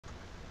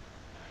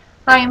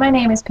Hi, my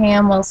name is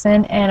Pam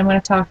Wilson, and I'm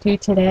going to talk to you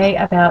today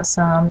about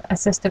some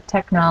assistive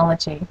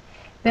technology.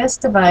 This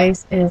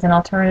device is an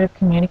alternative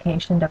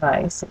communication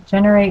device. It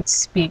generates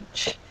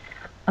speech.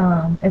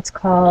 It's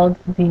called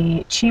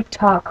the Cheap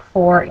Talk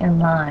 4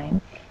 Inline,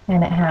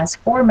 and it has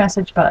four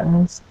message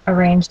buttons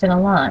arranged in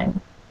a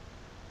line.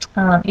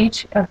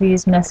 Each of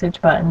these message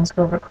buttons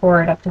will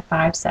record up to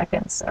 5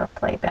 seconds of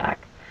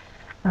playback.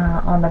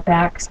 On the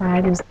back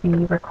side is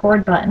the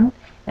record button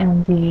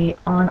and the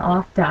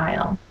on-off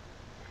dial.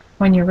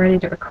 When you're ready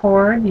to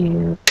record,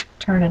 you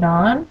turn it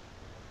on,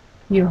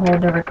 you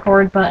hold the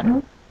record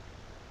button,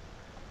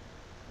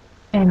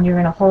 and you're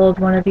going to hold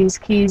one of these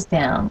keys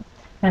down,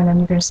 and then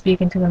you're going to speak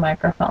into the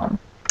microphone.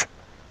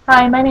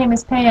 Hi, my name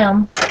is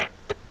Pam.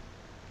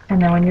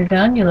 And then when you're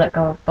done, you let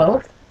go of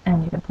both,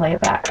 and you can play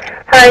it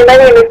back. Hi, my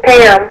name is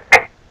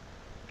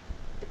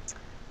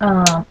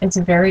Pam. It's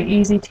very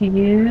easy to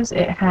use.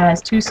 It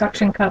has two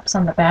suction cups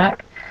on the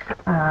back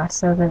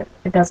so that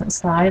it doesn't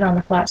slide on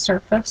the flat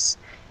surface.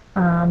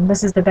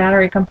 This is the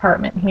battery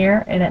compartment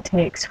here, and it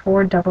takes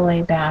 4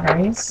 AA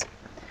batteries.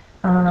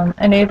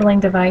 Enabling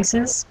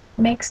Devices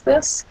makes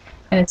this,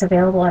 and it's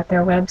available at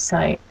their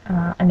website,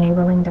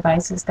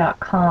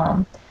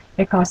 enablingdevices.com.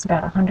 It costs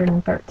about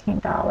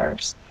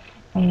 $113,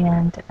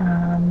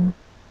 and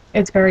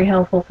it's very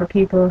helpful for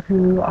people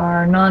who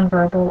are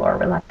nonverbal or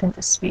reluctant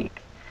to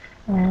speak.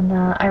 And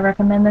I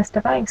recommend this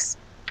device.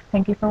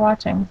 Thank you for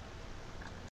watching.